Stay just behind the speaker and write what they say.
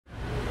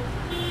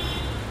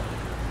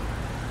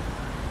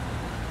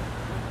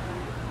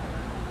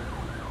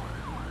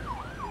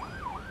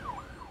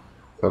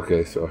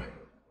Okay, so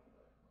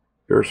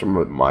here are some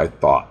of my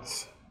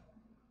thoughts.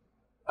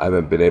 I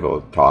haven't been able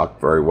to talk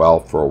very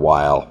well for a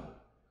while,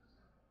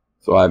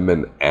 so I haven't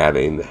been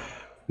adding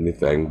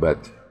anything,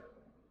 but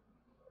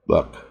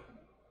look,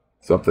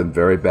 something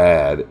very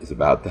bad is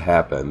about to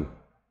happen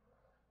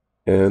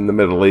in the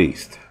Middle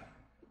East.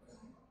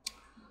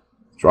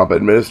 Trump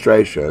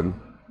administration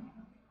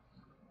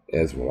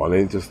is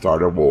wanting to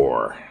start a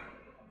war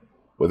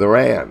with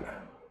Iran.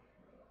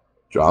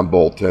 John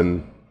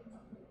Bolton,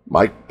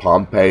 Mike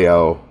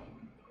Pompeo,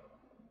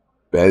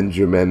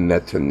 Benjamin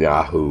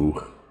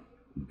Netanyahu,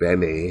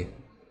 Benny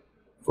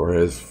for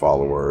his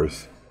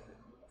followers,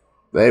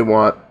 they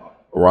want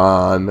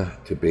Iran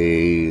to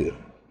be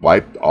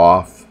wiped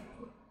off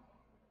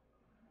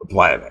the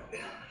planet.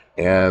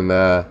 And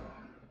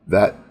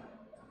that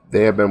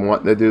they have been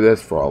wanting to do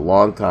this for a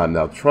long time.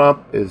 Now,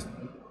 Trump is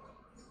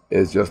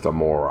just a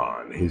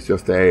moron. He's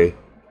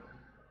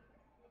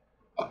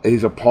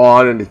a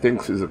pawn, and he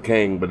thinks he's a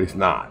king, but he's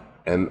not.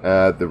 And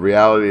the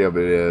reality of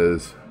it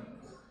is,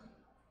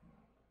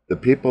 the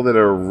people that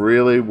are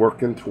really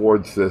working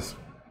towards this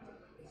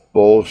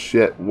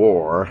bullshit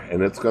war,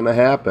 and it's going to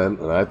happen,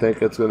 and I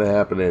think it's going to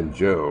happen in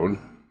June,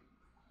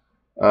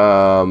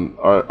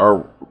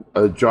 are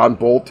John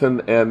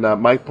Bolton and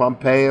Mike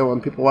Pompeo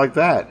and people like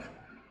that.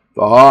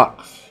 The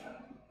hawks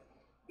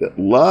that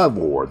love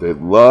war. They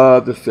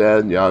love to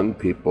send young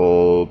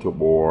people to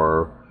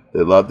war.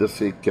 They love to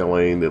see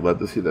killing. They love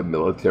to see the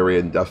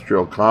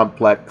military-industrial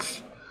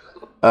complex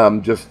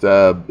just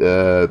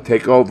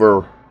take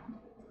over.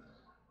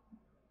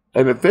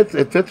 And it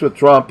fits with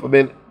Trump. I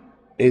mean,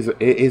 he's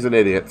an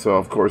idiot, so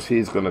of course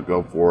he's going to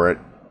go for it.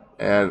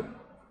 And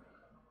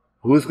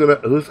who's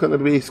gonna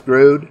be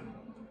screwed?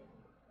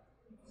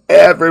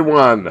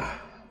 Everyone,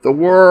 the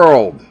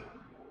world.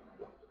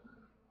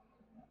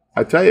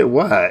 I tell you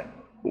what,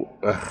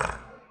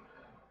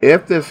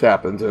 if this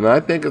happens, and I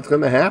think it's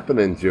going to happen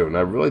in June,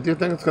 I really do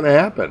think it's going to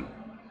happen,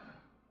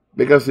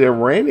 because the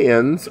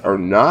Iranians are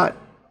not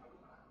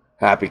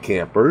happy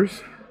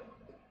campers.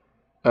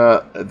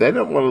 They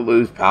don't want to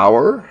lose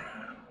power.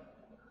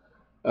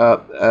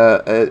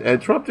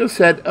 And Trump just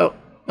said,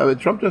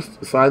 Trump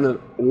just signed an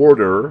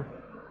order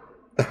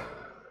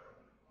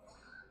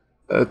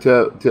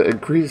to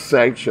increase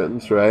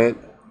sanctions, right?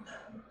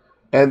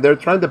 And they're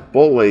trying to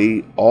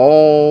bully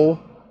all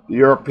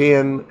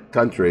European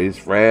countries,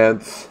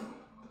 France,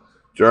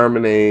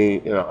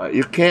 Germany. You know,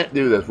 you can't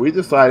do this. We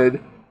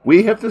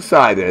have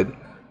decided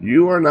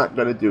you are not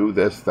going to do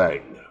this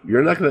thing.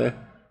 You're not going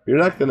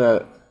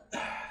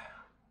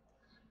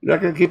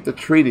to keep the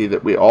treaty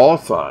that we all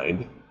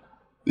signed,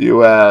 the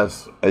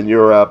U.S. and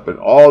Europe and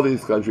all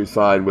these countries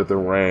signed with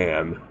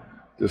Iran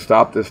to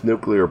stop this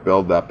nuclear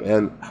buildup.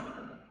 And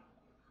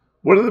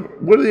what do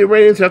the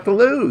Iranians have to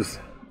lose?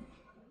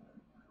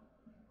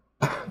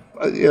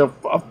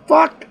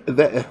 Fuck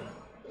that.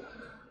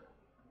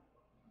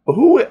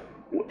 Who,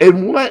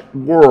 in what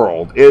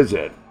world is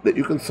it that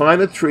you can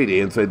sign a treaty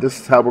and say this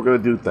is how we're going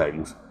to do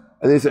things,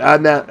 and they say,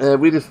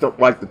 we just don't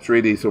like the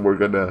treaty, so we're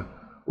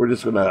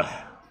just gonna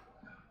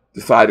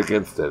decide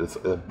against it. It's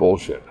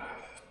bullshit.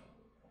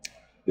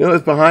 You know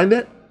what's behind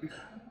it?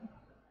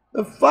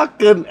 The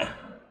fucking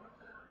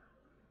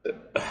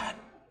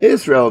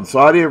Israel and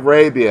Saudi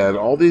Arabia and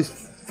all these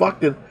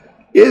fucking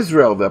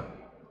Israel, the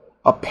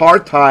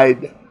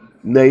apartheid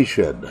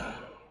nation,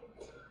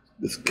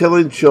 is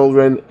killing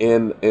children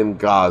in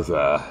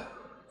Gaza.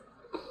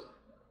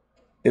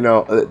 You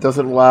know, it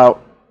doesn't allow.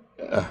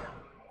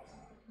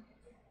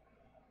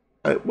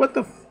 What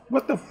the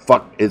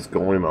fuck is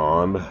going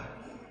on?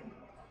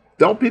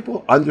 Don't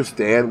people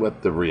understand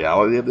what the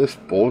reality of this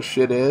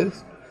bullshit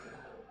is?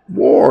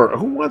 War.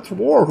 Who wants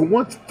war? Who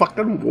wants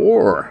fucking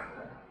war?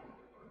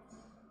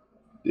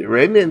 The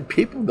Iranian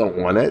people don't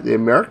want it. The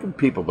American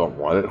people don't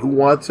want it. Who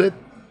wants it?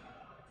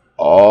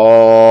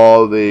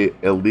 All the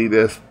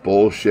elitist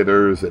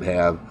bullshitters that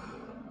have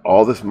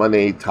all this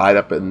money tied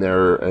up in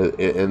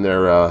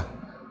their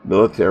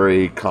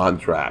military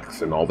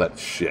contracts and all that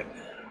shit.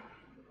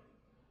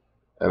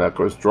 And of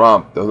course,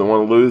 Trump doesn't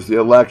want to lose the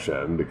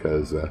election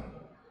because,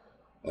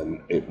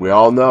 we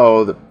all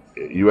know that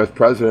U.S.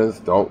 presidents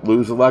don't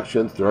lose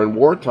elections during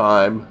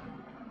wartime.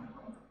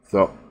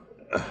 So,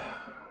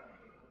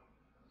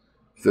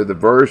 it's a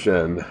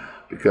diversion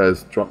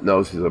because Trump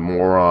knows he's a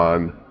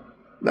moron.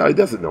 No, he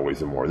doesn't know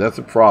he's a moron. That's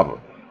a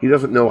problem. He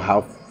doesn't know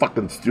how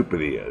fucking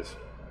stupid he is.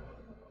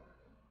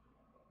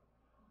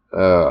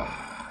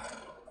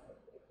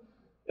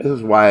 This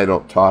is why I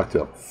don't talk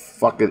to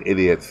fucking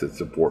idiots that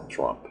support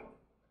Trump.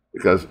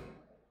 Because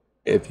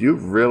if you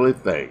really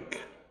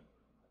think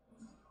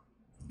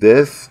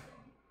this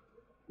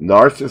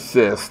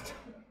narcissist,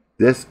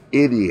 this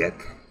idiot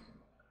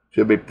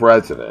should be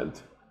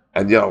president,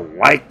 and you don't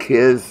like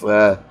his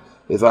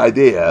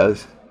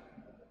ideas,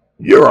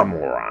 you're a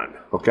moron,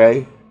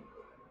 okay?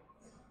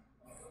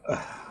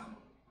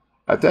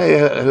 I tell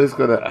you who's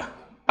gonna...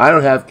 I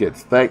don't have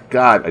kids. Thank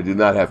God I do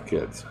not have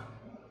kids.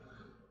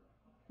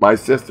 My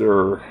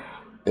sister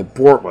in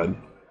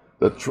Portland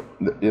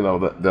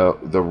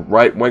the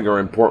right winger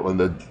in Portland,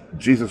 the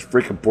Jesus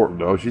freaking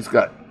Portland. Oh, she's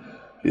got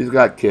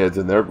kids,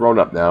 and they're grown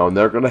up now, and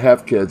they're going to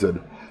have kids,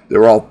 and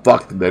they're all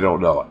fucked, and they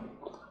don't know it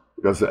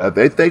because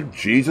they think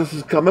Jesus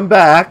is coming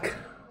back,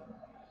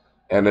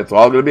 and it's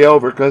all going to be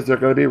over because they're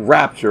going to be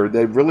raptured.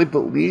 They really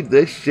believe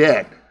this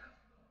shit.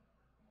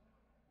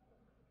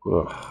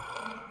 Ugh.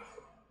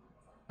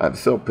 I'm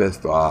so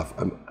pissed off.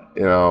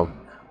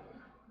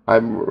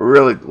 I'm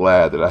really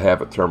glad that I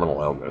have a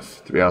terminal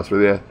illness, to be honest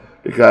with you,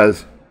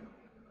 because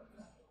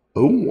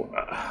who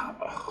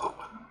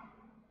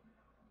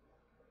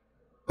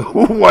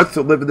wants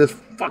to live in this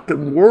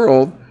fucking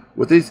world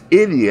with these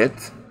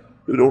idiots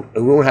who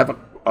don't have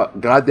a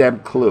goddamn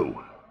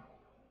clue?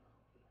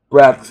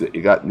 Brexit,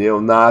 you got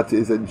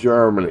neo-Nazis in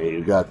Germany,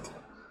 you got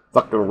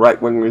fucking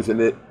right-wingers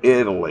in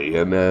Italy,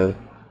 and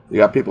you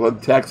got people in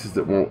Texas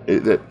that want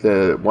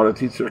to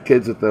teach their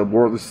kids that the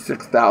world is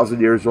 6,000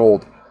 years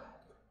old.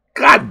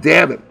 God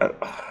damn it!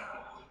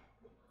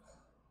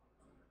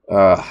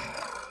 We're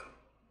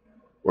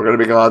going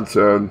to be gone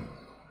soon.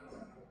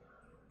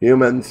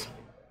 Humans,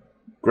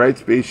 great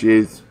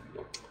species.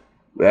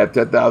 We have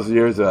 10,000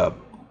 years up.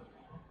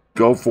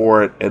 Go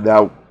for it, and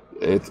now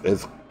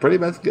it's pretty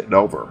much getting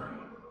over.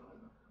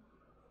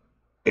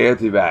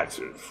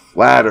 Anti-vaxxers,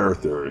 flat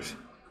earthers,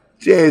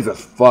 Jesus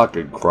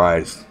fucking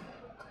Christ.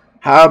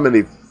 How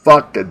many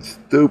fucking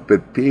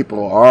stupid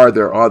people are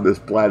there on this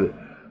planet?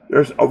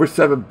 There's over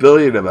 7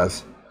 billion of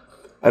us.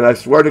 And I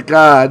swear to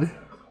God,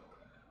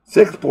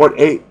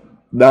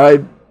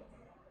 6.89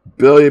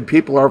 billion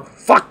people are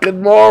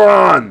fucking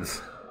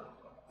morons.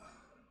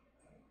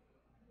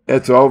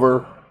 It's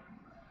over.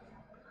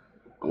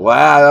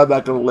 Glad I'm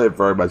not going to live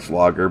very much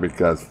longer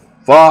because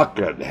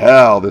fucking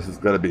hell, this is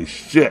going to be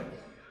shit.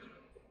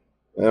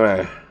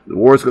 Anyway, the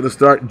war's going to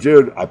start in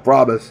June, I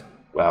promise.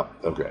 Well,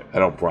 okay, I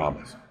don't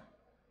promise.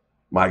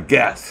 My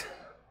best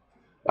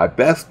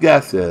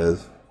guess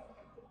is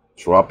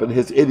Trump and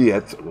his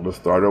idiots are going to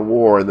start a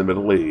war in the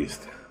Middle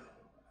East.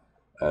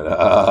 And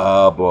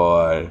oh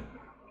boy,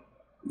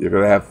 you're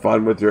going to have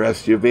fun with your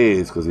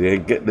SUVs because you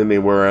ain't getting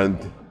anywhere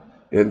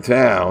in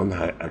town.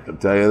 I can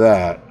tell you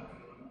that.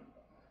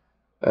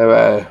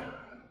 Anyway,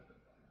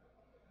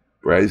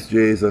 praise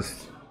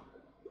Jesus.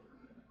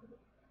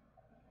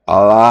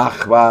 Allah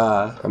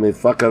Akbar. I mean,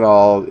 fuck it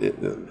all.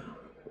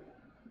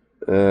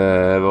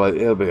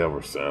 It'll be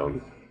over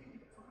soon.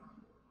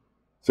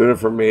 Sooner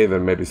for me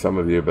than maybe some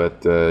of you,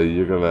 but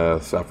you're going to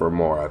suffer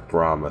more, I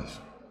promise.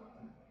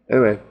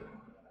 Anyway,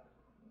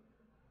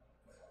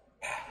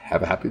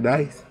 have a happy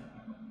night.